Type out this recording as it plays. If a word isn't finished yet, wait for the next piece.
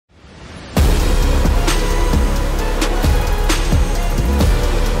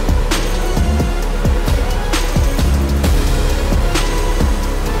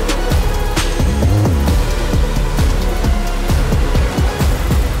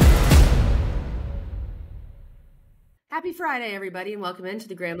Happy Friday, everybody, and welcome into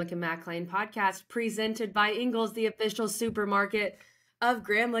the Gramlich and Mac Lane podcast presented by Ingles, the official supermarket of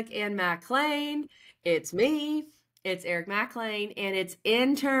Gramlich and Mac Lane. It's me, it's Eric McLean, and it's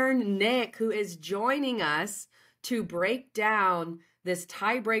intern Nick who is joining us to break down this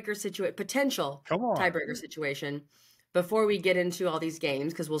tiebreaker situation, potential tiebreaker situation, before we get into all these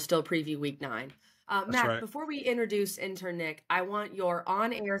games, because we'll still preview week 9. Mac, right. Before we introduce intern Nick, I want your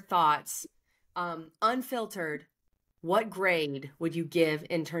on-air thoughts, unfiltered. What grade would you give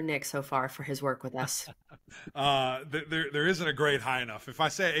intern Nick so far for his work with us? There isn't a grade high enough. If I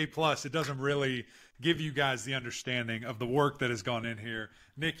say A+, it doesn't really give you guys the understanding of the work that has gone in here.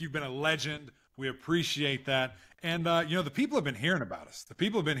 Nick, you've been a legend. We appreciate that. And, the people have been hearing about us. The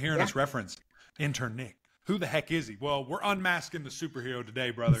people have been hearing us reference intern Nick. Who the heck is he? Well, we're unmasking the superhero today,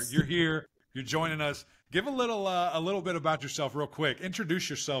 brother. You're here. You're joining us. Give a little bit about yourself real quick.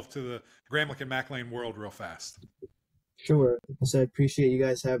 Introduce yourself to the Gramlich and Mac Lane world real fast. Sure. So I appreciate you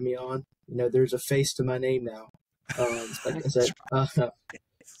guys having me on. There's a face to my name now. Like I said,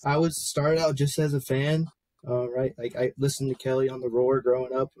 I was started out just as a fan, right? Like I listened to Kelly on the Roar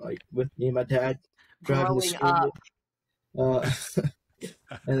growing up, like with me and my dad driving to school.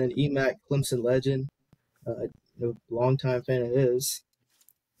 And then EMAC Clemson legend, a longtime fan of his.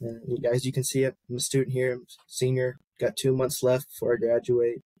 And as you can see, I'm a student here. I'm a senior. Got 2 months left before I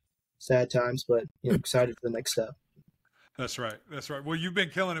graduate. Sad times, but excited for the next step. That's right. Well, you've been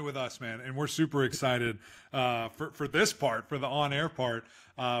killing it with us, man, and we're super excited for this part, for the on-air part,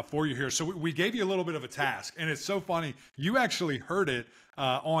 for you here. So we gave you a little bit of a task, and it's so funny. You actually heard it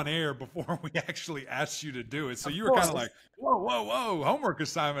on air before we actually asked you to do it. So you were kind of like, whoa, homework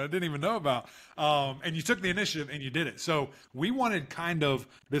assignment I didn't even know about. And you took the initiative and you did it. So we wanted kind of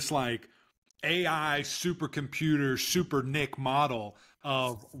this like AI supercomputer, super Nick model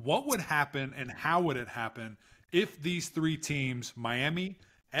of what would happen and how would it happen if these three teams, Miami,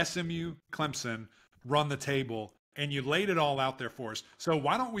 SMU, Clemson, run the table, and you laid it all out there for us. So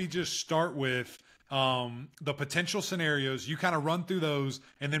why don't we just start with the potential scenarios? You kind of run through those,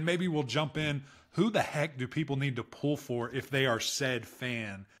 and then maybe we'll jump in. Who the heck do people need to pull for if they are said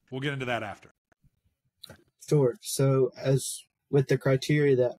fan? We'll get into that after. Sure. So as with the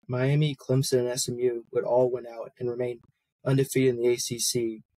criteria that Miami, Clemson, and SMU would all win out and remain undefeated in the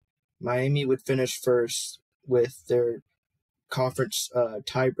ACC, Miami would finish first with their conference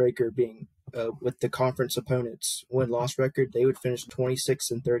tiebreaker being with the conference opponents' win-loss record. They would finish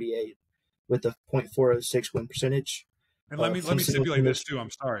 26-38 with a .406 win percentage. And let me stipulate this too. I'm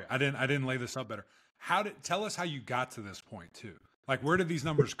sorry, I didn't lay this up better. Tell us how you got to this point too? Like, where did these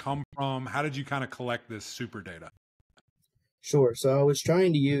numbers come from? How did you kind of collect this super data? Sure. So I was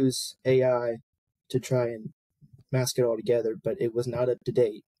trying to use AI to try and mask it all together, but it was not up to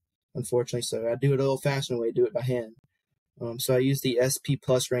date, unfortunately. So I do it old-fashioned way, do it by hand. So I use the SP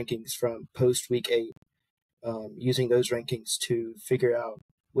Plus rankings from post week 8, using those rankings to figure out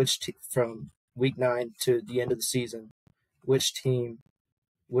from week 9 to the end of the season, which team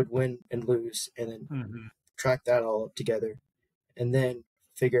would win and lose, and then track that all up together, and then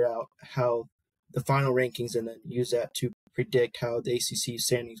figure out how the final rankings, and then use that to predict how the ACC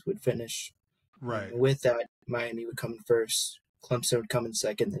standings would finish. Right. With that, Miami would come in first, Clemson would come in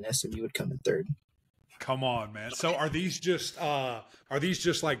second, and SMU would come in third. Come on, man. So are these just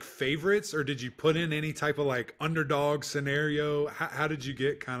like favorites, or did you put in any type of like underdog scenario? How did you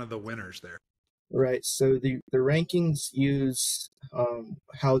get kind of the winners there? Right. So the rankings use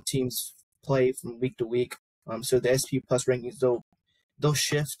how teams play from week to week. So the SP Plus rankings, they'll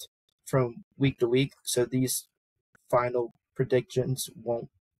shift from week to week. So these final predictions won't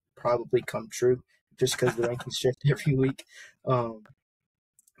probably come true just because the rankings shift every week.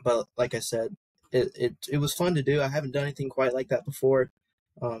 But like I said, it was fun to do. I haven't done anything quite like that before,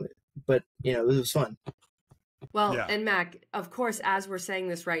 but it was fun. Well, yeah. And Mac, of course, as we're saying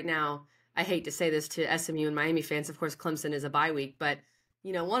this right now, I hate to say this to SMU and Miami fans. Of course, Clemson is a bye week, but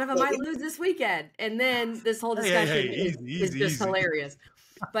one of them might lose this weekend, and then this whole discussion is just hilarious.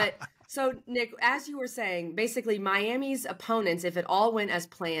 But so, Nick, as you were saying, basically Miami's opponents, if it all went as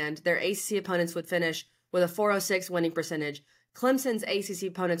planned, their ACC opponents would finish with a 406 winning percentage. Clemson's ACC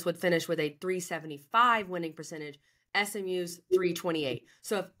opponents would finish with a 375 winning percentage, SMU's 328.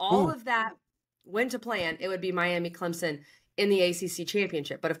 So if all of that went to plan, it would be Miami, Clemson in the ACC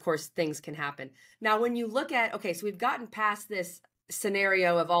championship. But of course, things can happen. Now, when you look at, okay, so we've gotten past this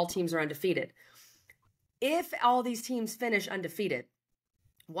scenario of all teams are undefeated. If all these teams finish undefeated,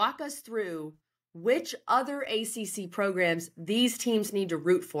 walk us through which other ACC programs these teams need to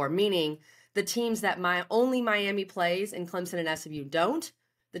root for, meaning the teams that only Miami plays and Clemson and SMU don't,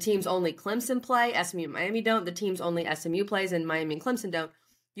 the teams only Clemson play, SMU and Miami don't. The teams only SMU plays and Miami and Clemson don't.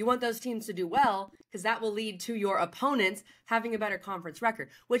 You want those teams to do well because that will lead to your opponents having a better conference record,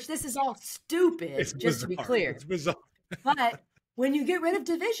 which this is all stupid, It's just bizarre. to be clear. It's bizarre. But when you get rid of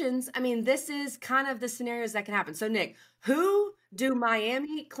divisions, I mean, this is kind of the scenarios that can happen. So, Nick, who do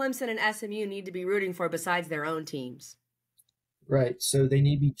Miami, Clemson, and SMU need to be rooting for besides their own teams? Right. So they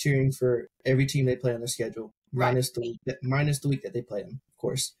need to be cheering for every team they play on their schedule, minus the week that they play them, of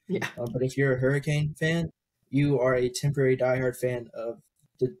course. Yeah. But if you're a Hurricane fan, you are a temporary diehard fan of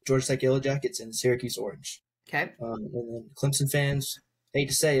the Georgia Tech Yellow Jackets and Syracuse Orange. Okay. And then Clemson fans, hate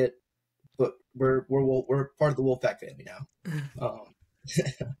to say it, but we're part of the Wolfpack family now.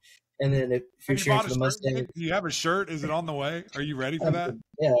 And then if you're cheering for the Mustangs, do you have a shirt? Is it on the way? Are you ready for that?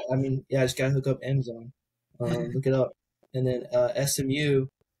 Yeah, I just gotta hook up Amazon. Look it up. And then SMU,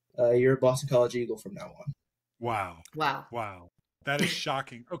 you're a Boston College Eagle from now on. Wow. That is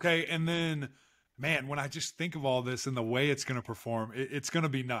shocking. Okay, and then, man, when I just think of all this and the way it's going to perform, it's going to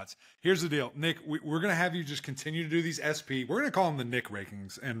be nuts. Here's the deal, Nick. We're going to have you just continue to do these SP. We're going to call them the Nick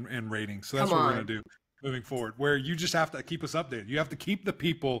rankings and ratings. So that's what we're going to do moving forward, where you just have to keep us updated. You have to keep the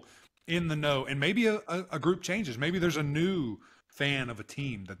people in the know, and maybe a group changes. Maybe there's a new fan of a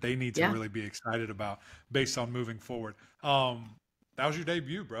team that they need to really be excited about based on moving forward. That was your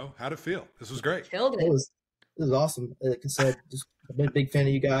debut, bro. How'd it feel? This was great. Killed it. It was awesome. Like I said, I've been a big fan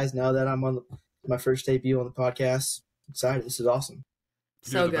of you guys. Now that I'm on my first debut on the podcast, excited. This is awesome.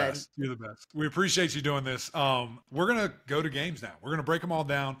 So good. Best. You're the best. We appreciate you doing this. We're going to go to games now. We're going to break them all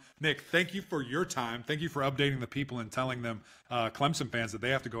down. Nick, thank you for your time. Thank you for updating the people and telling them, Clemson fans, that they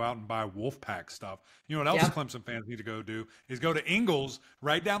have to go out and buy Wolfpack stuff. You know what else Clemson fans need to go do is go to Ingles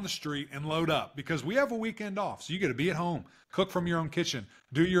right down the street and load up, because we have a weekend off. So you got to be at home, cook from your own kitchen,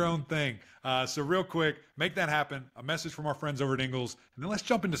 do your own thing. So real quick, make that happen. A message from our friends over at Ingles. And then let's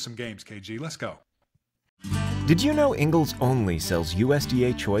jump into some games, KG. Let's go. Did you know Ingles only sells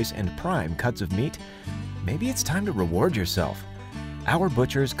USDA Choice and Prime cuts of meat? Maybe it's time to reward yourself. Our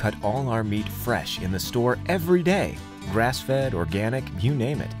butchers cut all our meat fresh in the store every day. Grass-fed, organic, you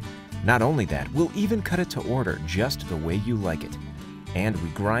name it. Not only that, we'll even cut it to order just the way you like it. And we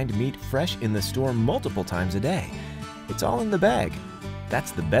grind meat fresh in the store multiple times a day. It's all in the bag.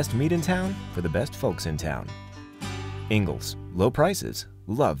 That's the best meat in town for the best folks in town. Ingles. Low prices.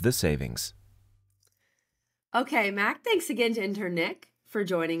 Love the savings. Okay, Mac, thanks again to Intern Nick for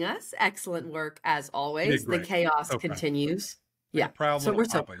joining us. Excellent work as always. The chaos continues. Yeah. Proud little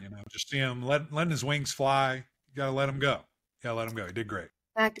papa, just see him letting his wings fly. You got to let him go. He did great.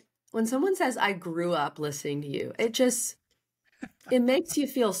 Mac, when someone says, I grew up listening to you, it makes you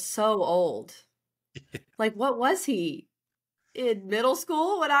feel so old. Like, what was he? In middle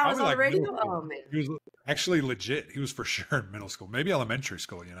school when I was on the radio? Oh, man. He was actually legit. He was for sure in middle school, maybe elementary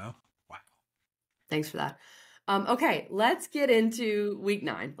school, Wow. Thanks for that. Okay, let's get into week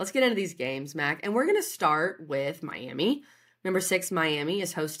 9. Let's get into these games, Mac. And we're going to start with Miami. Number 6, Miami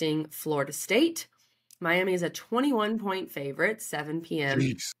is hosting Florida State. Miami is a 21-point favorite, 7 p.m.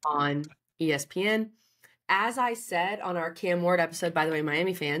 on ESPN. As I said on our Cam Ward episode, by the way,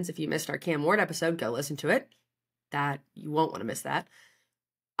 Miami fans, if you missed our Cam Ward episode, go listen to it. You won't want to miss that.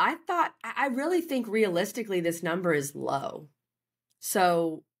 I really think realistically this number is low.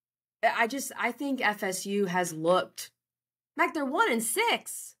 So I think FSU has looked like they're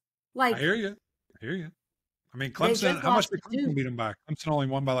 1-6. Like, I hear you. I mean, Clemson, how much did Clemson beat them by? Clemson only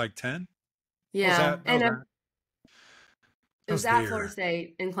won by like 10? Yeah. It was at Florida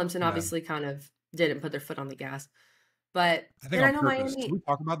State, and Clemson obviously kind of didn't put their foot on the gas. But I know Miami. Did we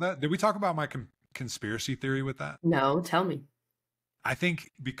talk about that? Did we talk about my conspiracy theory with that? No, tell me. I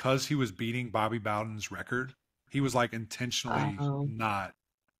think because he was beating Bobby Bowden's record, he was like intentionally not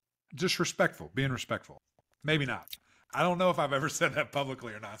being respectful. Maybe not. I don't know if I've ever said that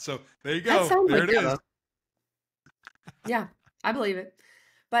publicly or not. So there you go. There it is. Yeah, I believe it.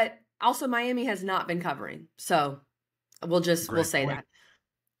 But also Miami has not been covering. So we'll say that.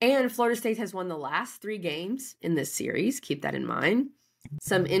 And Florida State has won the last 3 games in this series. Keep that in mind.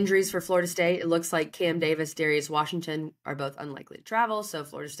 Some injuries for Florida State. It looks like Cam Davis, Darius Washington are both unlikely to travel. So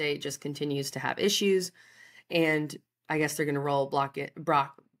Florida State just continues to have issues. And I guess they're going to roll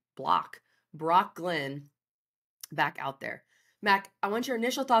Brock Glenn back out there. Mac, I want your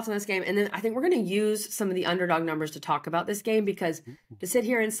initial thoughts on this game, and then I think we're going to use some of the underdog numbers to talk about this game, because to sit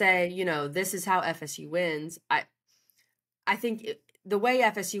here and say, this is how FSU wins, I think the way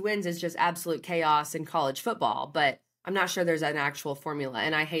FSU wins is just absolute chaos in college football, but I'm not sure there's an actual formula,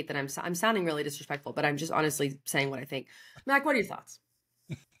 and I hate that I'm sounding really disrespectful, but I'm just honestly saying what I think. Mac, what are your thoughts?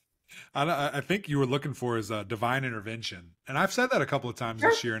 I think you were looking for is a divine intervention. And I've said that a couple of times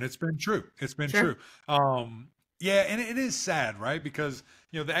this year, and it's been true. It's been true. Yeah, and it is sad, right? Because,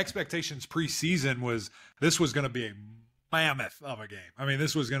 the expectations preseason was this was going to be a mammoth of a game. I mean,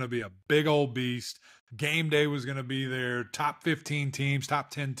 this was going to be a big old beast. Game day was going to be there, top 15 teams, top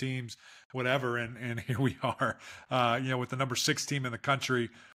 10 teams, whatever. And here we are, with the number 6 team in the country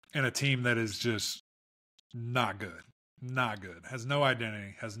and a team that is just not good. Not good. Has no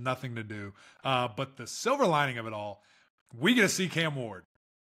identity. Has nothing to do. But the silver lining of it all, we get to see Cam Ward.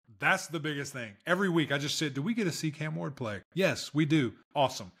 That's the biggest thing. Every week I just said, do we get to see Cam Ward play? Yes, we do.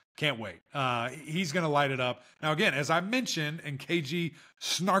 Awesome. Can't wait. He's going to light it up. Now, again, as I mentioned, and KG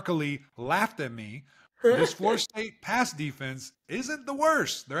snarkily laughed at me, this Florida State pass defense isn't the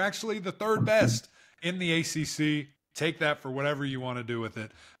worst. They're actually the 3rd best in the ACC. Take that for whatever you want to do with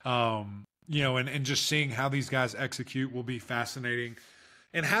it. And just seeing how these guys execute will be fascinating.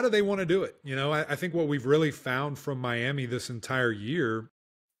 And how do they want to do it? I think what we've really found from Miami this entire year,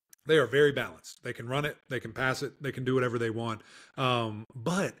 they are very balanced. They can run it, they can pass it, they can do whatever they want.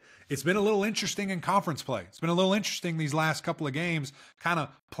 But it's been a little interesting in conference play. It's been a little interesting these last couple of games, kind of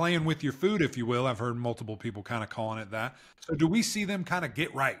playing with your food, if you will. I've heard multiple people kind of calling it that. So do we see them kind of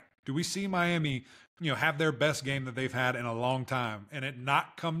get right? Do we see Miami, have their best game that they've had in a long time and it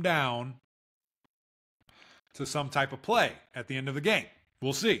not come down to some type of play at the end of the game?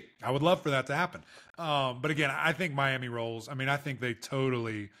 We'll see. I would love for that to happen. But again, I think Miami rolls. I mean, I think they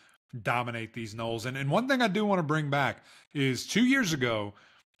totally dominate these Noles. And one thing I do want to bring back is 2 years ago,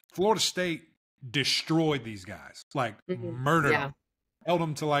 Florida State destroyed these guys, murdered them. Held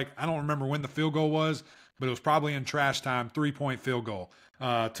them to I don't remember when the field goal was, but it was probably in trash time, 3-point field goal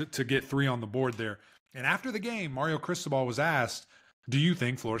to get 3 on the board there. And after the game, Mario Cristobal was asked, do you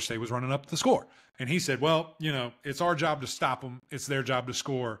think Florida State was running up the score? And he said, well, it's our job to stop them. It's their job to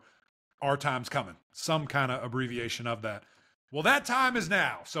score. Our time's coming. Some kind of abbreviation of that. Well, that time is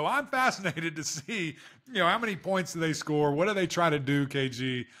now. So I'm fascinated to see, how many points do they score? What do they try to do,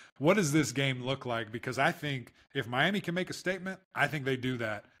 KG? What does this game look like? Because I think if Miami can make a statement, I think they do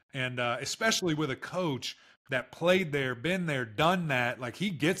that. And especially with a coach that played there, been there, done that, he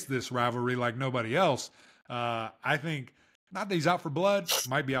gets this rivalry like nobody else. I think not that he's out for blood,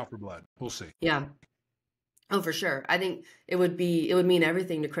 might be out for blood. We'll see. Yeah. Oh, for sure. I think it would mean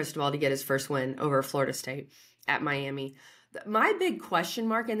everything to Cristobal to get his first win over Florida State at Miami. My big question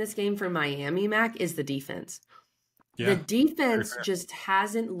mark in this game for Miami, Mac, is the defense. Yeah, the defense just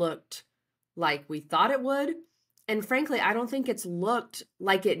hasn't looked like we thought it would. And frankly, I don't think it's looked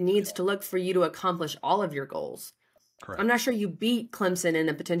like it needs to look for you to accomplish all of your goals. Correct. I'm not sure you beat Clemson in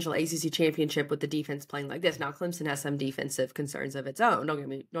a potential ACC championship with the defense playing like this. Now, Clemson has some defensive concerns of its own. Don't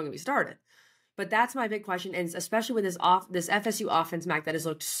get me started. But that's my big question, and especially with this FSU offense, Mac, that has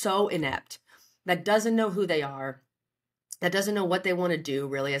looked so inept, that doesn't know who they are, that doesn't know what they want to do,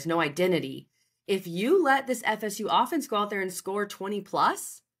 really has no identity. If you let this FSU offense go out there and score 20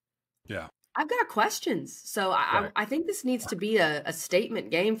 plus, yeah, I've got questions. So I think this needs to be a statement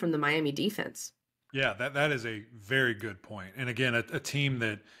game from the Miami defense. Yeah, that is a very good point. And again, a team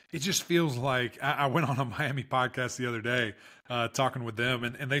that it just feels like I went on a Miami podcast the other day talking with them,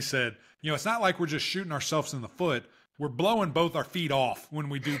 and they said, it's not like we're just shooting ourselves in the foot. We're blowing both our feet off when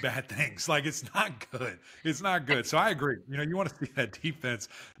we do bad things. It's not good. It's not good. So I agree. You want to see that defense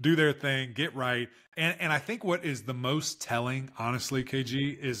do their thing, get right. And I think what is the most telling, honestly,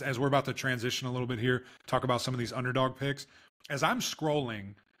 KG, is as we're about to transition a little bit here, talk about some of these underdog picks. As I'm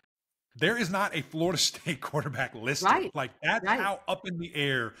scrolling, there is not a Florida State quarterback listed. Right. That's right. How up in the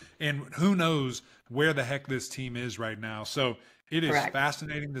air, and who knows where the heck this team is right now. So it is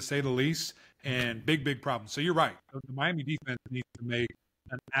fascinating to say the least, and big problem. So you're right. The Miami defense needs to make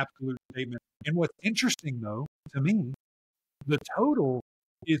an absolute statement. And what's interesting, though, to me, the total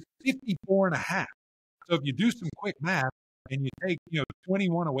is 54.5. So if you do some quick math and you take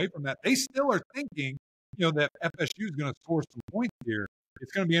 21 away from that, they still are thinking that FSU is going to score some points here.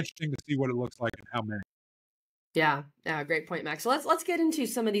 It's going to be interesting to see what it looks like and how many. Yeah, great point, Max. So let's get into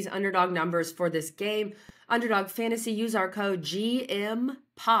some of these underdog numbers for this game. Underdog Fantasy, use our code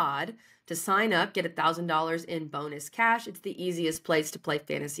GMPOD to sign up, get $1,000 in bonus cash. It's the easiest place to play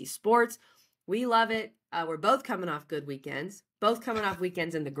fantasy sports. We love it. We're both coming off good weekends, both coming off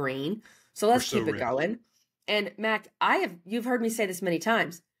weekends in the green. So let's keep it going. And Mac, you've heard me say this many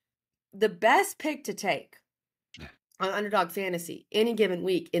times. The best pick to take on Underdog Fantasy any given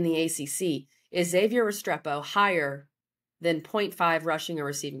week in the ACC is Xavier Restrepo higher than 0.5 rushing or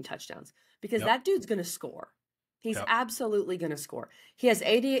receiving touchdowns, because that dude's going to score. He's Yep. absolutely going to score. He has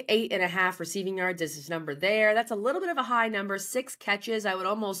 88.5 receiving yards is his number there. That's a little bit of a high number. 6 catches. I would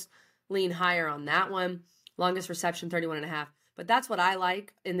almost lean higher on that one. Longest reception, 31.5. But that's what I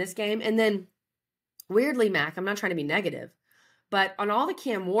like in this game. And then, weirdly, Mac, I'm not trying to be negative, but on all the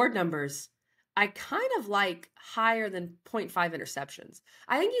Cam Ward numbers, I kind of like higher than 0.5 interceptions.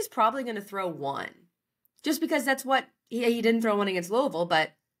 I think he's probably going to throw 1. Just because that's what he didn't throw 1 against Louisville,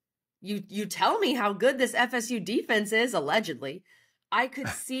 but you tell me how good this FSU defense is, allegedly. I could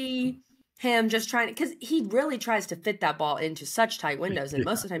see him just trying to, because he really tries to fit that ball into such tight windows, and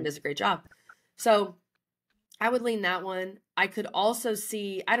most of the time does a great job. So I would lean that one. I could also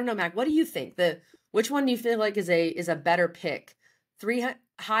see, I don't know, Mac, what do you think? Which one do you feel like is a better pick?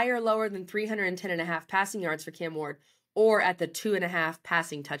 Higher, lower than 310.5 passing yards for Cam Ward, or at the 2.5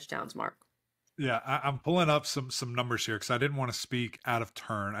 passing touchdowns mark? Yeah, I'm pulling up some numbers here because I didn't want to speak out of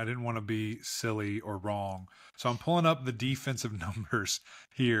turn. I didn't want to be silly or wrong. So I'm pulling up the defensive numbers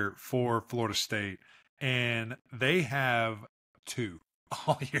here for Florida State, and they have 2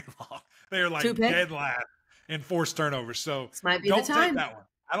 all year long. They are like dead last in forced turnovers. So this might be don't the time. take that one.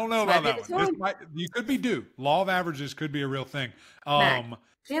 I don't know about that one. You could be due. Law of averages could be a real thing.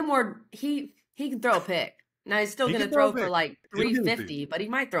 Cam Ward, he can throw a pick. Now he's still going to throw for like 350, but he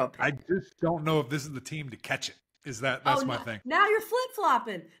might throw a pick. I just don't know if this is the team to catch it. That's my thing. Now you're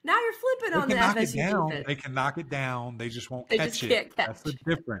flip-flopping. Now you're flipping on the FSU defense. They can knock it down. They just won't catch it. That's the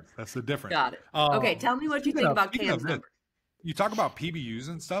difference. Got it. Okay, tell me what you think about Cam's numbers. You talk about PBUs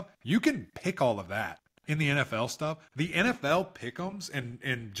and stuff. You can pick all of that in the NFL stuff. The NFL pick'ems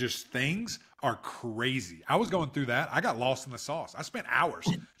and just things are crazy. I was going through that. I got lost in the sauce. I spent hours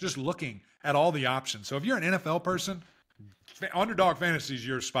just looking at all the options. So if you're an NFL person, Underdog Fantasy is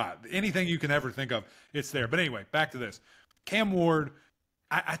your spot. Anything you can ever think of, it's there. But anyway, back to this. Cam Ward,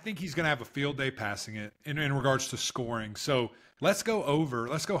 I think he's going to have a field day passing it in regards to scoring. So let's go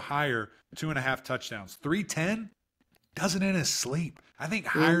higher, 2.5 touchdowns. 310 does it in his sleep. I think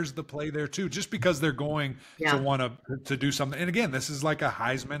higher's the play there too, just because they're going to want to do something. And again, this is like a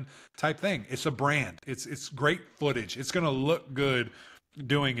Heisman type thing. It's a brand. It's great footage. It's going to look good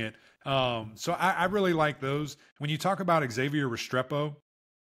doing it. So I really like those. When you talk about Xavier Restrepo,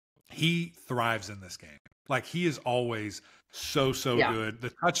 he thrives in this game. Like, he is always so good.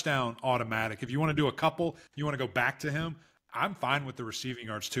 The touchdown automatic. If you want to do a couple, you want to go back to him, I'm fine with the receiving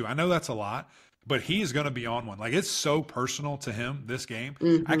yards too. I know that's a lot, but he is going to be on one. Like, it's so personal to him, this game.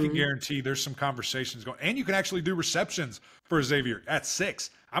 I can guarantee there's some conversations going. And you can actually do receptions for Xavier at 6.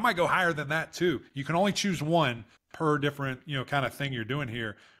 I might go higher than that too. You can only choose one per different, kind of thing you're doing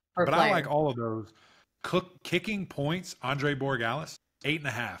here. But I like all of those. Kicking points, Andre Borregales,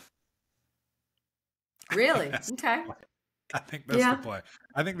 8.5. Really? Okay. I think that's the play.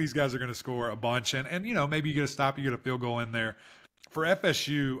 I think these guys are going to score a bunch. And maybe you get a stop, you get a field goal in there. For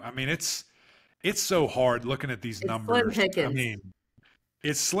FSU, I mean, it's so hard looking at these numbers. Slim pickings. I mean,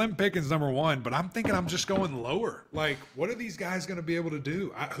 it's slim pickings, number one, but I'm thinking I'm just going lower. Like, what are these guys going to be able to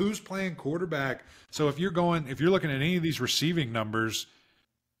do? Who's playing quarterback? So if you're looking at any of these receiving numbers,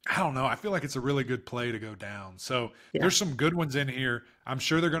 I don't know. I feel like it's a really good play to go down. So there's some good ones in here. I'm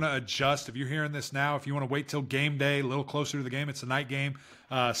sure they're going to adjust. If you're hearing this now, if you want to wait till game day, a little closer to the game, it's a night game,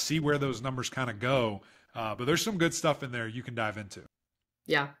 see where those numbers kind of go. But there's some good stuff in there you can dive into.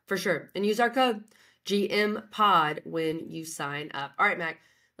 Yeah, for sure. And use our code GMPOD when you sign up. All right, Mac,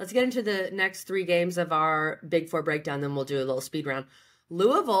 let's get into the next 3 games of our Big Four breakdown. Then we'll do a little speed round.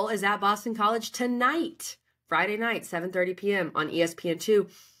 Louisville is at Boston College tonight, Friday night, 7:30 p.m. on ESPN2.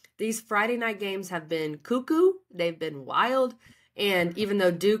 These Friday night games have been cuckoo. They've been wild. And even though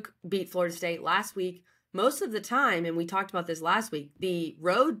Duke beat Florida State last week, most of the time, and we talked about this last week, the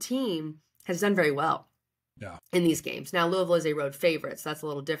road team has done very well in these games. Now, Louisville is a road favorite, so that's a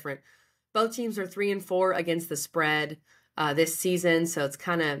little different. Both teams are 3-4 against the spread this season, so it's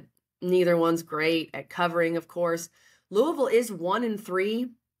kind of neither one's great at covering, of course. Louisville is 1-3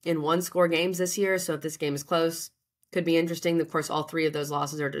 in one-score games this year, so if this game is close, could be interesting. Of course, all 3 of those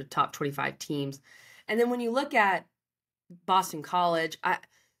losses are to top 25 teams. And then when you look at Boston College,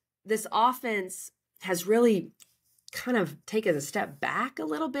 this offense has really kind of taken a step back a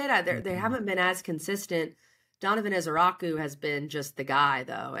little bit. They haven't been as consistent. Donovan Ezaraku has been just the guy,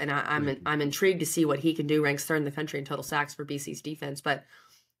 though, and I'm intrigued to see what he can do. Ranks 3rd in the country in total sacks for BC's defense. But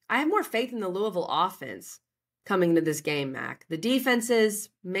I have more faith in the Louisville offense coming into this game, Mac. The defenses,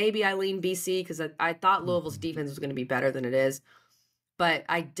 maybe I lean BC because I thought Louisville's defense was going to be better than it is. But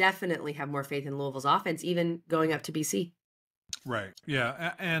I definitely have more faith in Louisville's offense, even going up to BC. Right.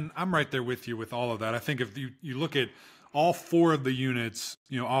 Yeah. And I'm right there with you with all of that. I think if you look at all 4 of the units,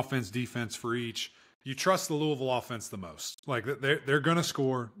 offense, defense for each, you trust the Louisville offense the most. Like they're going to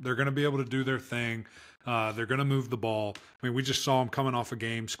score. They're going to be able to do their thing. They're going to move the ball. I mean, we just saw them coming off a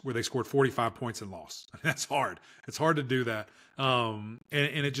game where they scored 45 points and lost. That's hard. It's hard to do that. And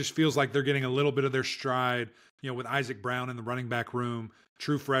it just feels like they're getting a little bit of their stride, with Isaac Brown in the running back room,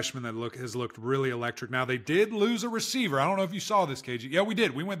 true freshman that has looked really electric. Now, they did lose a receiver. I don't know if you saw this, KG. Yeah, we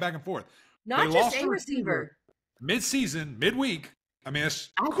did. We went back and forth. Not they just lost a receiver. Mid-season, midweek. I mean,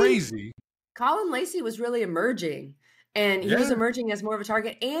 it's crazy. Colin Lacey was really emerging, and he was emerging as more of a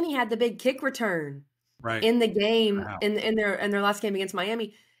target, and he had the big kick return in the game, in their last game against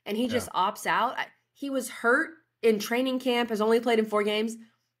Miami, and he just opts out. He was hurt in training camp, has only played in 4 games.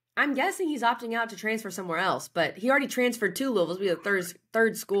 I'm guessing he's opting out to transfer somewhere else, but he already transferred to Louisville. It'll be the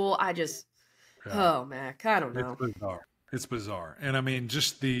third school. Oh, Mac, I don't know. It's bizarre. And I mean,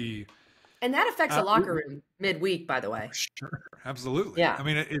 and that affects the locker room midweek, by the way. Sure, absolutely. Yeah. I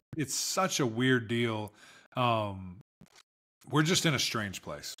mean, it's such a weird deal. We're just in a strange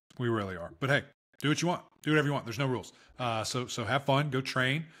place. We really are. But hey, do what you want. Do whatever you want. There's no rules. So have fun. Go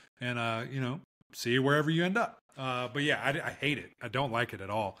train, and see wherever you end up. But yeah, I hate it. I don't like it at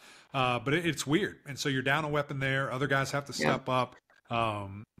all. But it's weird. And so you're down a weapon there. Other guys have to step up.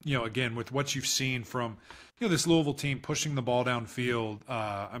 Again, with what you've seen from, this Louisville team pushing the ball downfield.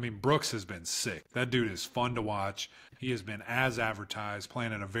 I mean, Brooks has been sick. That dude is fun to watch. He has been as advertised,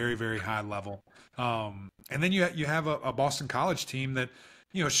 playing at a very, very high level. And then you have a Boston College team that,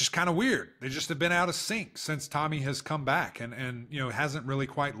 it's just kind of weird. They just have been out of sync since Tommy has come back and hasn't really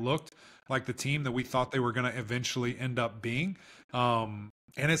quite looked like the team that we thought they were going to eventually end up being. And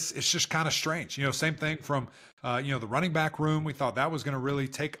it's just kind of strange. Same thing from, the running back room. We thought that was going to really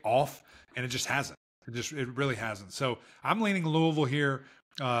take off, and it just hasn't. It really hasn't. So I'm leaning Louisville here.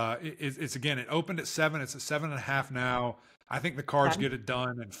 It's again, it opened at 7. It's at 7.5 now. I think the Cards get it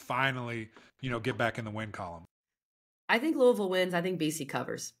done and finally, get back in the win column. I think Louisville wins. I think BC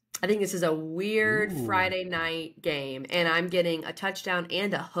covers. I think this is a weird Friday night game, and I'm getting a touchdown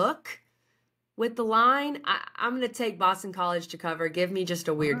and a hook with the line. I'm going to take Boston College to cover. Give me just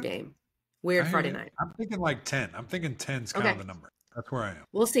a weird game. Weird Friday night. I'm thinking like 10. I'm thinking 10's kind of the number. That's where I am.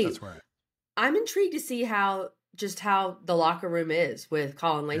 We'll see. That's where I am. I'm intrigued to see how the locker room is with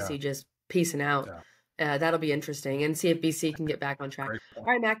Colin Lacey just peacing out. Yeah. That'll be interesting, and see if BC can get back on track. All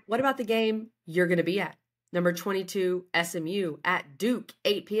right, Mac, what about the game you're going to be at? Number 22, SMU at Duke,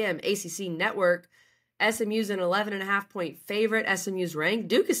 8 p.m. ACC Network. SMU's an 11.5-point favorite. SMU's ranked.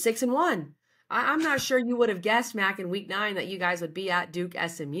 Duke is 6-1. I'm not sure you would have guessed, Mac, in week 9 that you guys would be at Duke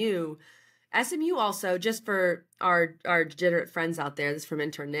SMU. SMU also, just for our degenerate friends out there, this is from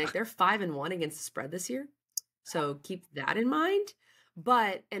Intern Nic, they're 5-1 against the spread this year. So keep that in mind.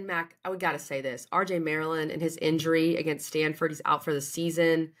 But, and Mac, I would got to say this, RJ Maryland and his injury against Stanford, he's out for the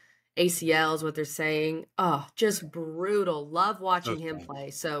season. ACL is what they're saying. Oh, just brutal. Love watching him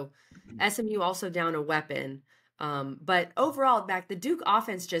play. So SMU also down a weapon. But overall, Mac, the Duke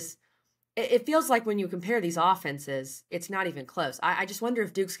offense just, it feels like when you compare these offenses, it's not even close. I just wonder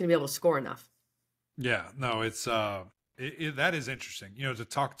if Duke's going to be able to score enough. Yeah, no, it's that is interesting.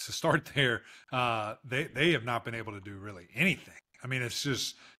 To start there, they have not been able to do really anything. I mean, it's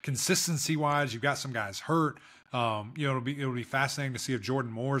just consistency wise. You've got some guys hurt. It'll be fascinating to see if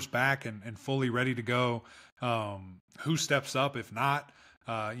Jordan Moore's back and fully ready to go. Who steps up if not?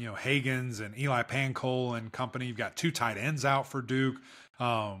 Hagens and Eli Pancole and company. You've got 2 tight ends out for Duke.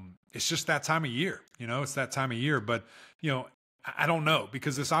 It's just that time of year. It's that time of year. But I don't know,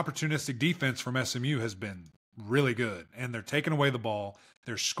 because this opportunistic defense from SMU has been really good, and they're taking away the ball.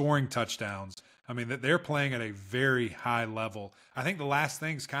 They're scoring touchdowns. I mean, they're playing at a very high level. I think the last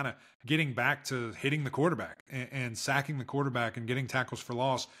thing's kind of getting back to hitting the quarterback and sacking the quarterback and getting tackles for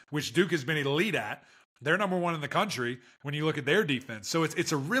loss, which Duke has been elite at. They're number 1 in the country when you look at their defense. So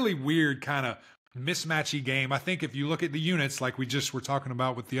it's a really weird kind of mismatchy game. I think if you look at the units, like we just were talking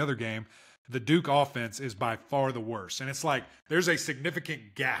about with the other game, the Duke offense is by far the worst. And it's like there's a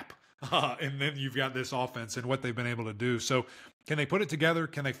significant gap. And then you've got this offense and what they've been able to do. So can they put it together?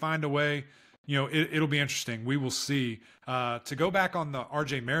 Can they find a way? It'll be interesting. We will see. To go back on the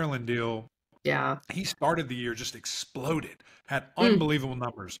RJ Maryland deal, he started the year, just exploded, had unbelievable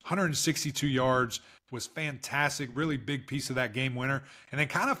numbers, 162 yards, was fantastic, really big piece of that game winner, and then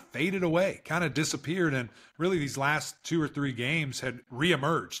kind of faded away, kind of disappeared, and really these last 2 or 3 games had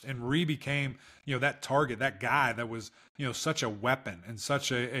reemerged and became that target, that guy that was such a weapon and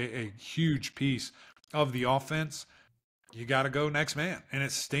such a huge piece of the offense. You got to go next man, and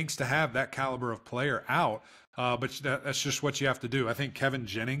it stinks to have that caliber of player out. But that's just what you have to do. I think Kevin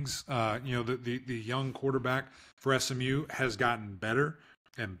Jennings, the young quarterback for SMU, has gotten better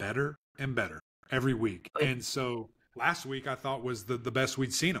and better and better every week. And so last week I thought was the best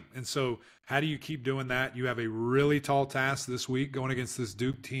we'd seen them. And so how do you keep doing that? You have a really tall task this week going against this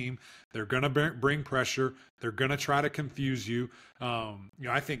Duke team. They're going to bring pressure. They're going to try to confuse you.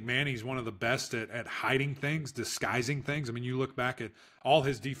 I think Manny's one of the best at hiding things, disguising things. I mean, you look back at all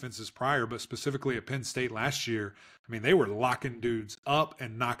his defenses prior, but specifically at Penn State last year, I mean, they were locking dudes up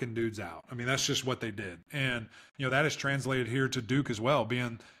and knocking dudes out. I mean, that's just what they did. And, that is translated here to Duke as well,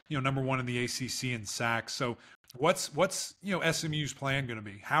 being, number one in the ACC in sacks. So what's SMU's plan going to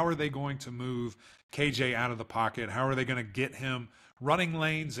be? How are they going to move KJ out of the pocket? How are they going to get him running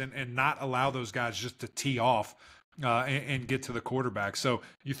lanes and not allow those guys just to tee off and get to the quarterback? So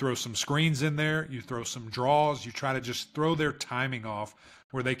you throw some screens in there, you throw some draws, you try to just throw their timing off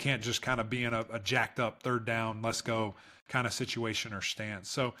where they can't just kind of be in a jacked up third down, let's go kind of situation or stance.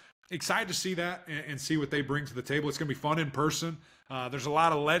 So excited to see that and see what they bring to the table. It's going to be fun in person. There's a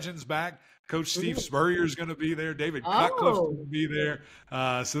lot of legends back. Coach Steve Spurrier is going to be there. David Cutcliffe's going to be there.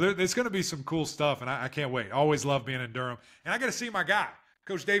 So there's going to be some cool stuff, and I can't wait. Always love being in Durham. And I got to see my guy,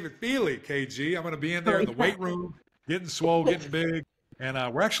 Coach David Feely, KG. I'm going to be in there in the weight room, getting swole, getting big.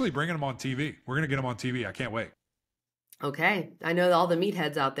 And we're actually bringing him on TV. We're going to get him on TV. I can't wait. Okay. I know all the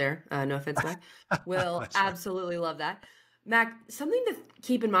meatheads out there, no offense, Mac, will absolutely love that. Mac, something to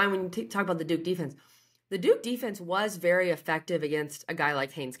keep in mind when you talk about the Duke defense. The Duke defense was very effective against a guy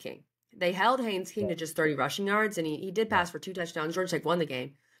like Haynes King. They held Haynes King to just 30 rushing yards, and he did pass for 2 touchdowns. Georgia Tech won the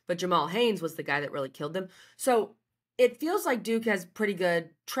game, but Jamal Haynes was the guy that really killed them. So it feels like Duke has pretty good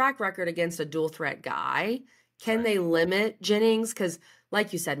track record against a dual threat guy. Can they limit Jennings? Because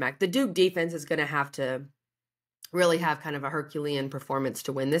like you said, Mac, the Duke defense is going to have to really have kind of a Herculean performance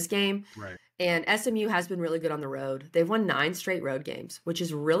to win this game. Right. And SMU has been really good on the road. They've won 9 straight road games, which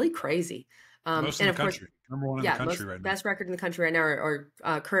is really crazy. Most in the country. Number one in the country right now. Best record in the country right now, or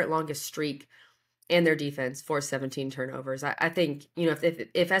current longest streak. And their defense forced 17 turnovers. I think,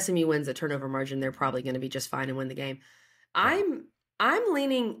 if SMU wins the turnover margin, they're probably going to be just fine and win the game. I'm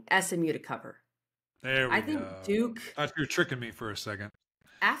leaning SMU to cover. There we go. I think Duke. You're tricking me for a second.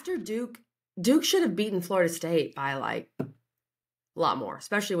 After Duke should have beaten Florida State by like a lot more,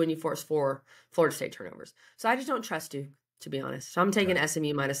 especially when you force 4 Florida State turnovers. So I just don't trust Duke, to be honest. So I'm taking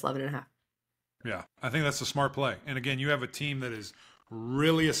SMU minus 11.5. Yeah, I think that's a smart play. And again, you have a team that is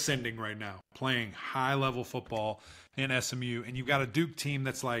really ascending right now, playing high-level football in SMU, and you've got a Duke team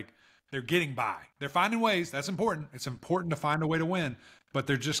that's like, they're getting by. They're finding ways. That's important. It's important to find a way to win, but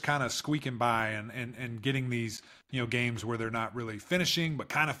they're just kind of squeaking by and getting these, games where they're not really finishing, but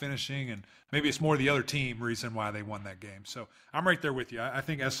kind of finishing, and maybe it's more the other team reason why they won that game. So I'm right there with you. I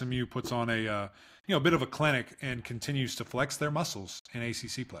think SMU puts on a bit of a clinic and continues to flex their muscles in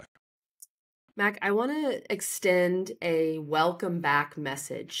ACC play. Mac, I want to extend a welcome back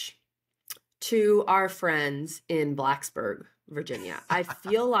message to our friends in Blacksburg, Virginia. I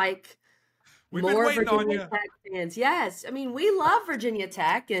feel like more Virginia Tech fans. Yes. I mean, we love Virginia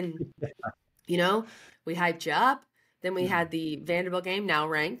Tech, and, we hyped you up. Then we had the Vanderbilt game, now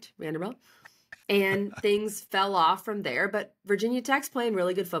ranked Vanderbilt, and things fell off from there. But Virginia Tech's playing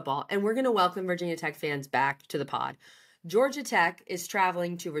really good football, and we're going to welcome Virginia Tech fans back to the pod. Georgia Tech is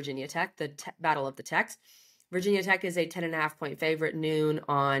traveling to Virginia Tech, the Battle of the Techs. Virginia Tech is a 10.5-point favorite, noon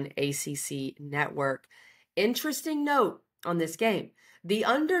on ACC Network. Interesting note on this game. The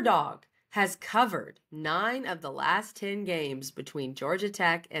underdog has covered 9 of the last 10 games between Georgia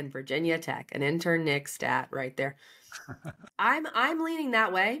Tech and Virginia Tech. An Intern Nic stat right there. I'm leaning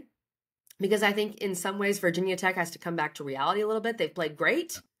that way because I think in some ways Virginia Tech has to come back to reality a little bit. They've played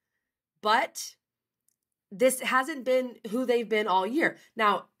great, but this hasn't been who they've been all year.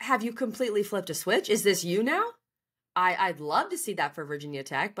 Now, have you completely flipped a switch? Is this you now? I'd love to see that for Virginia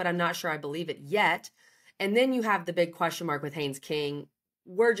Tech, but I'm not sure I believe it yet. And then you have the big question mark with Haynes King.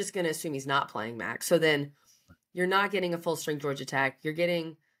 We're just going to assume he's not playing, Max. So then you're not getting a full string Georgia Tech. You're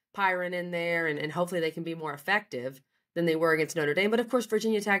getting Pyron in there, and hopefully they can be more effective than they were against Notre Dame. But of course,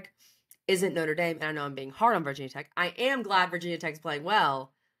 Virginia Tech isn't Notre Dame. And I know I'm being hard on Virginia Tech. I am glad Virginia Tech's playing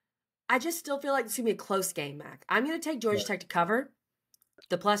well. I just still feel like it's going to be a close game, Mac. I'm going to take Georgia Tech to cover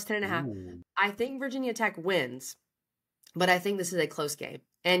the plus 10.5. Ooh. I think Virginia Tech wins, but I think this is a close game.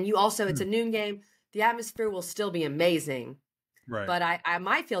 And you also, it's a noon game. The atmosphere will still be amazing. Right. But I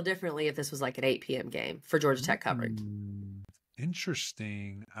might feel differently if this was like an 8 p.m. game for Georgia Tech coverage.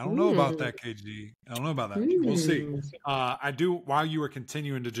 Interesting. I don't know about that, KG. I don't know about that. We'll see. I do, while you were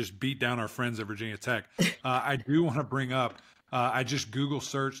continuing to just beat down our friends at Virginia Tech, I do want to bring up, I just Google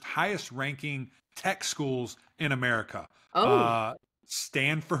searched highest ranking tech schools in America.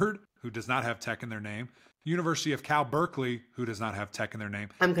 Stanford, who does not have tech in their name, University of Cal Berkeley, who does not have Tech in their name.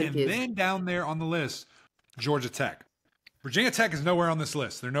 I'm confused. And then down there on the list, Georgia Tech. Virginia Tech is nowhere on this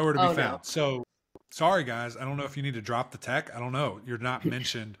list. They're nowhere to be found. No. So, sorry, guys. I don't know if you need to drop the Tech. I don't know. You're not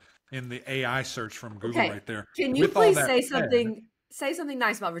mentioned in the AI search from Google right there. Can you please say something? Say something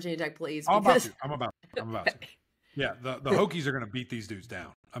nice about Virginia Tech, please. I'm about to. Yeah, the Hokies are going to beat these dudes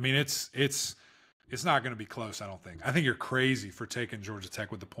down. I mean, it's not going to be close, I don't think. I think you're crazy for taking Georgia Tech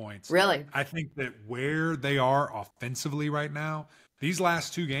with the points. Really? I think that where they are offensively right now, these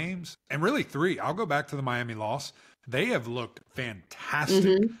last 2 games, and really 3, I'll go back to the Miami loss. They have looked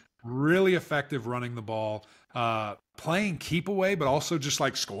fantastic, really effective running the ball, playing keep away, but also just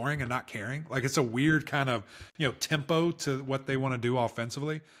like scoring and not caring. Like it's a weird kind of, tempo to what they want to do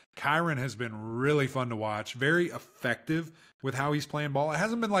offensively. Kyron has been really fun to watch, very effective with how he's playing ball. It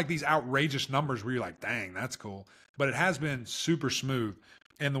hasn't been like these outrageous numbers where you're like, dang, that's cool. But it has been super smooth.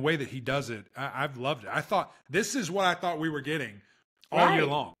 And the way that he does it, I've loved it. I thought this is what I thought we were getting all year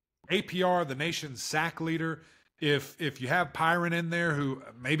long. APR, the nation's sack leader. If you have Pyron in there, who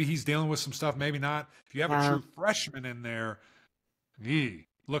maybe he's dealing with some stuff, maybe not. If you have a true freshman in there,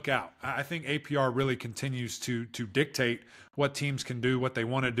 look out. I think APR really continues to dictate what teams can do, what they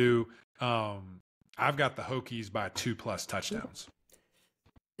want to do. I've got the Hokies by 2+ touchdowns.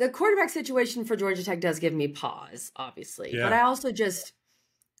 The quarterback situation for Georgia Tech does give me pause, obviously. Yeah. But I also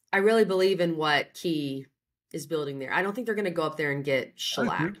I really believe in what Key is building there. I don't think they're going to go up there and get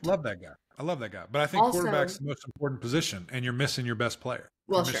shellacked. Love that guy. I love that guy. But I think quarterback's the most important position, and you're missing your best player.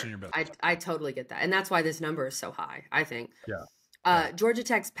 Well, sure. I totally get that. And that's why this number is so high, I think. Yeah. Georgia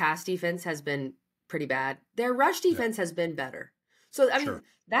Tech's pass defense has been pretty bad. Their rush defense has been better. So, I mean,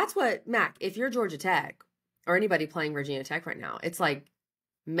 that's what, Mac, if you're Georgia Tech or anybody playing Virginia Tech right now, it's like,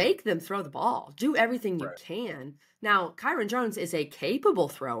 make them throw the ball. Do everything you can. Now, Kyron Jones is a capable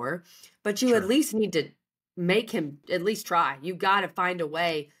thrower, but you at least need to make him at least try. You got to find a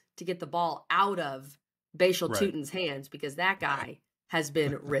way to get the ball out of Bashal Tutin's hands, because that guy has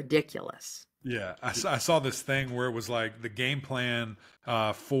been ridiculous. Yeah, I saw this thing where it was like the game plan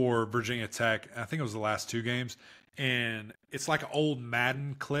for Virginia Tech. I think it was the last 2 games. And it's like an old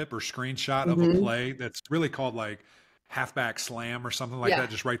Madden clip or screenshot of a play that's really called like halfback slam or something like that,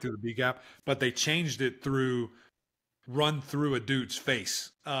 just right through the B gap. But they changed it through run through a dude's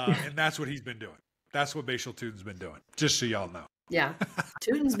face. And that's what he's been doing. That's what Bashal Tutin's been doing, just so y'all know. Yeah.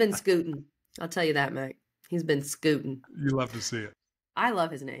 Tutin's been scooting. I'll tell you that, Mac. He's been scooting. You love to see it. I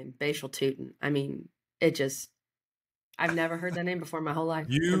love his name, Bashal Tutin. I mean, I've never heard that name before in my whole life.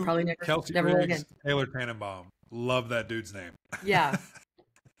 You, probably Kelsey never Riggs, again. Taylor Tannenbaum. Love that dude's name. Yeah.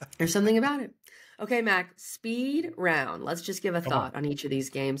 There's something about it. Okay, Mac, speed round. Let's just give a thought on each of these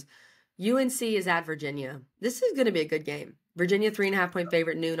games. UNC is at Virginia. This is going to be a good game. Virginia, 3.5-point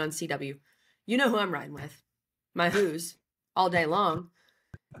favorite, noon on CW. You know who I'm riding with. My who's all day long.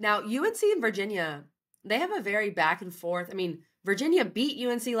 Now, UNC and Virginia, they have a very back and forth. I mean, Virginia beat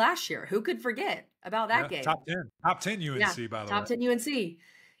UNC last year. Who could forget about that game? Top 10 UNC, by the way. Top 10 UNC.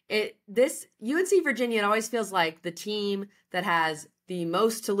 This UNC Virginia, it always feels like the team that has the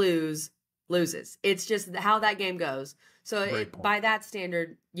most to lose loses. It's just how that game goes. So by that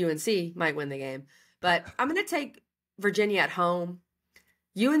standard, UNC might win the game. But I'm going to take Virginia at home.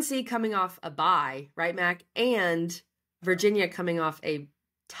 UNC coming off a bye, right, Mac? And Virginia coming off a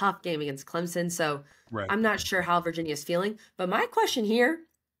tough game against Clemson. So I'm not sure how Virginia's feeling. But my question here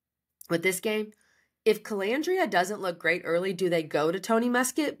with this game, if Calandria doesn't look great early, do they go to Tony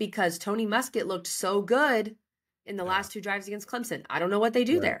Muskett? Because Tony Muskett looked so good in the last 2 drives against Clemson. I don't know what they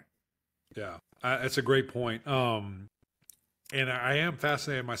do there. Yeah, that's a great point. And I am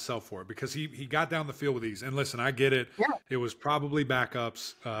fascinated myself for it, because he got down the field with these. And listen, I get it. Yeah. It was probably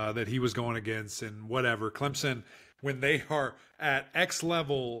backups that he was going against and whatever. Clemson, when they are at X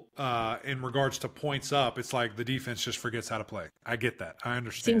level in regards to points up, it's like the defense just forgets how to play. I get that. I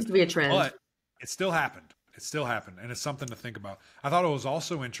understand. Seems to be a trend. But it still happened. And it's something to think about. I thought it was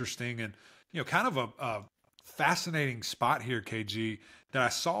also interesting and, kind of a fascinating spot here, KG, that I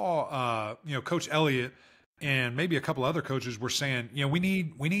saw, Coach Elliott and maybe a couple other coaches were saying, we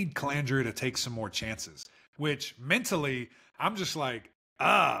need Calandria to take some more chances, which mentally I'm just like,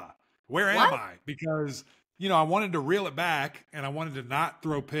 where am I? Because, I wanted to reel it back and I wanted to not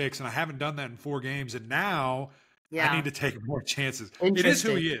throw picks, and I haven't done that in 4 games. And now I need to take more chances. It is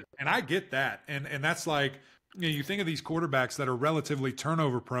who he is. And I get that. And that's like, you think of these quarterbacks that are relatively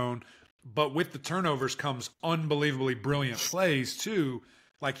turnover prone, but with the turnovers comes unbelievably brilliant plays too.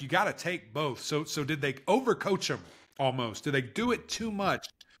 Like, you got to take both. So did they overcoach him almost? Did they do it too much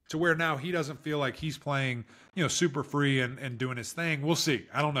to where now he doesn't feel like he's playing, super free and doing his thing. We'll see.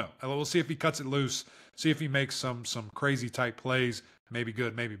 I don't know. We'll see if he cuts it loose, see if he makes some crazy type plays, maybe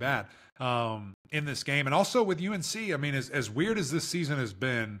good, maybe bad, in this game. And also with UNC, I mean, as weird as this season has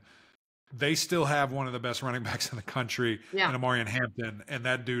been, they still have one of the best running backs in the country in Amarian Hampton, and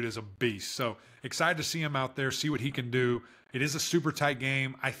that dude is a beast. So excited to see him out there, see what he can do. It is a super tight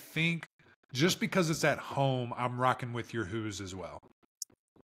game. I think just because it's at home, I'm rocking with your Who's as well.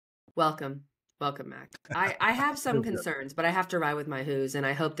 Welcome, Mac. I have some concerns, but I have to ride with my Who's, and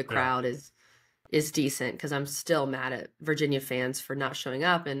I hope the crowd is decent, because I'm still mad at Virginia fans for not showing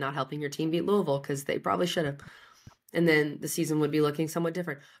up and not helping your team beat Louisville, because they probably should have. And then the season would be looking somewhat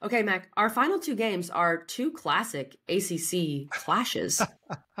different. Okay, Mac, our final two games are two classic ACC clashes.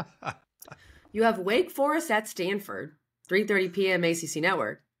 You have Wake Forest at Stanford, 3:30 p.m. ACC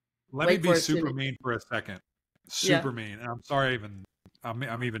Network. Let me be super mean for a second. Super mean. And I'm sorry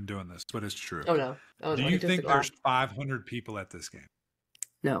I'm even doing this, but it's true. Oh, no. Do you think there's 500 people at this game?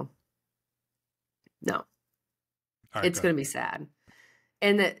 No. Right, it's going to be sad.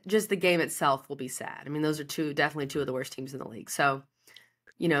 And just the game itself will be sad. I mean, those are definitely two of the worst teams in the league. So,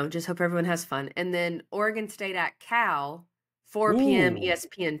 just hope everyone has fun. And then Oregon State at Cal, 4 p.m.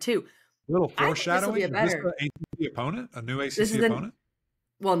 ESPN2. A little foreshadowing. Is this an ACC opponent? A new ACC opponent?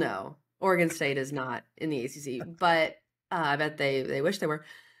 Well, no. Oregon State is not in the ACC, but I bet they wish they were.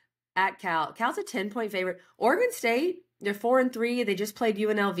 At Cal. Cal's a 10-point favorite. Oregon State, they're 4-3. They just played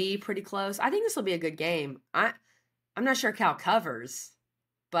UNLV pretty close. I think this will be a good game. I'm not sure Cal covers,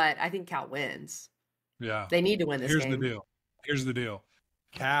 but I think Cal wins. Yeah. They need to win this game. Here's the deal.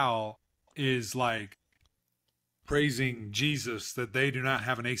 Cal is like praising Jesus that they do not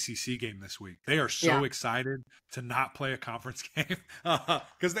have an ACC game this week. They are so excited to not play a conference game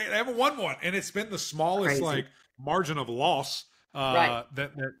because they haven't won one. And it's been the smallest margin of loss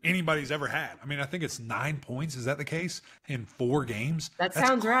that anybody's ever had. I mean, I think it's 9 points. Is that the case in 4 games? That's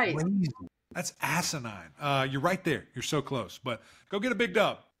sounds crazy. Right. That's asinine. You're right there. You're so close. But go get a big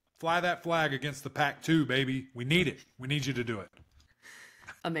dub. Fly that flag against the Pac-2, baby. We need it. We need you to do it.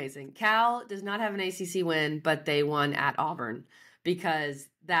 Amazing. Cal does not have an ACC win, but they won at Auburn, because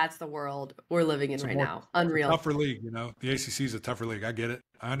that's the world we're living in right now. Unreal. Tougher league, The ACC is a tougher league. I get it.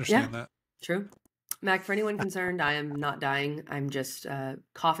 I understand that. True. Mac, for anyone concerned, I am not dying. I'm just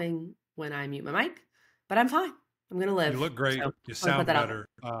coughing when I mute my mic, but I'm fine. I'm going to live. You look great. So you sound better.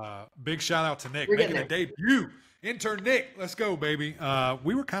 Big shout out to Nick. We're making a debut. Intern Nic. Let's go, baby.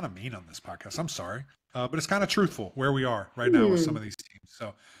 We were kind of mean on this podcast. I'm sorry. But it's kind of truthful where we are right now with some of these teams.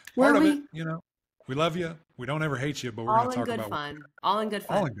 So part of it, we love you. We don't ever hate you, but we're going to talk about all in good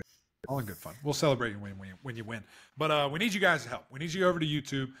fun. All in good fun. We'll celebrate when you win. But we need you guys' help. We need you over to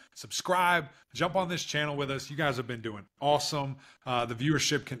YouTube. Subscribe. Jump on this channel with us. You guys have been doing awesome. The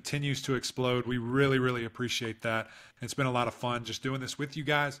viewership continues to explode. We really, really appreciate that. It's been a lot of fun just doing this with you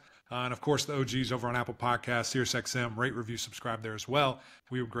guys. And, of course, the OGs over on Apple Podcasts, SiriusXM, rate, review, subscribe there as well.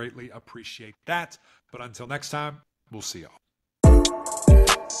 We would greatly appreciate that. But until next time, we'll see y'all.